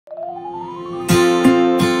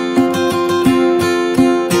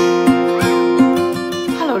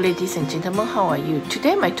ladies and gentlemen, how are you?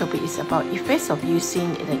 Today my topic is about effects of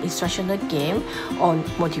using the instructional game on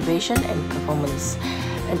motivation and performance.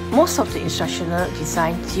 And most of the instructional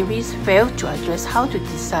design theories fail to address how to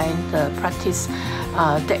design the practice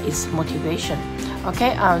that is motivation.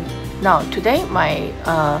 Okay, now today my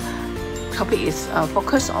topic is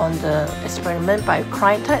focused on the experiment by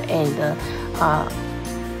Klein and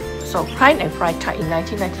Klein and Freitas in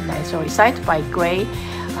 1999. So cited by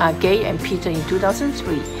Gay and Peter in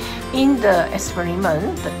 2003. In the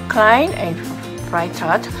experiment, the Klein and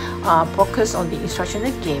Freitas focus on the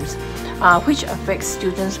instructional games, which affect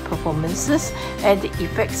students' performances and the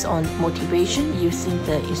effects on motivation using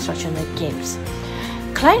the instructional games.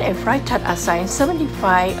 Klein and Freitas assigned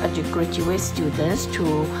 75 undergraduate students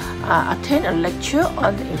to attend a lecture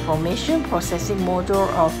on the information processing model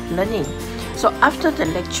of learning. So after the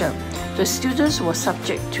lecture, the students were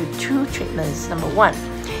subject to two treatments. Number one,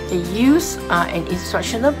 they use an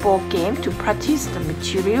instructional board game to practice the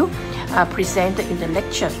material presented in the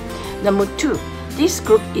lecture. Number two, this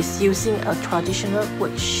group is using a traditional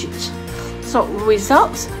worksheet. So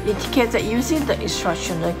results indicate that using the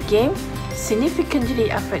instructional game significantly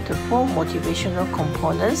affect the four motivational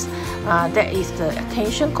components, that is the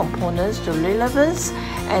attention components, the relevance,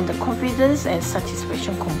 and the confidence and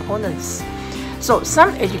satisfaction components. So some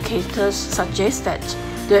educators suggest that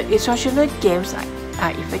the instructional games are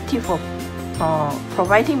effective for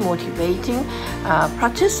providing motivating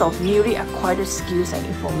practice of newly acquired skills and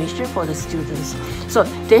information for the students. So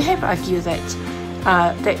they have argued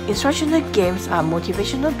that the instructional games are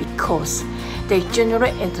motivational because they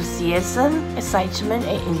generate enthusiasm, excitement,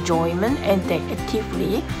 and enjoyment, and they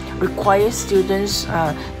actively require students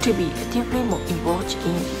to be actively involved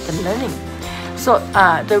in the learning. So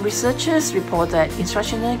the researchers report that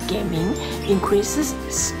instructional gaming increases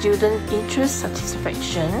student interest,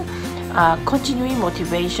 satisfaction, continuing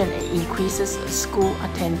motivation, and increases school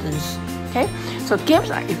attendance. Okay, so games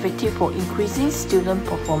are effective for increasing student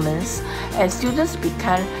performance, and students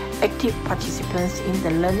become active participants in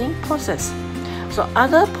the learning process. So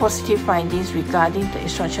other positive findings regarding the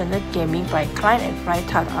instructional gaming by Klein and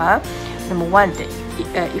Freitas are: number one,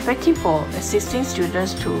 effective for assisting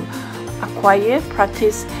students to acquire,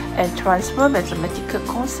 practice, and transfer mathematical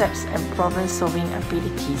concepts and problem-solving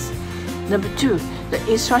abilities. Number two, the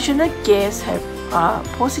instructional games have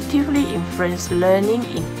positively influenced learning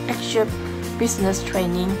in actual business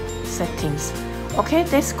training settings. Okay,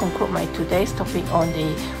 let's conclude my today's topic on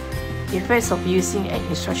the effects of using an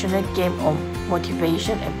instructional game on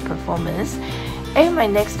motivation and performance. And my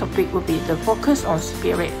next topic will be the focus on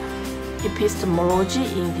spirit epistemology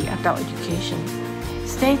in the adult education.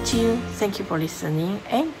 Stay tuned. Thank you for listening,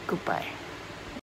 and goodbye.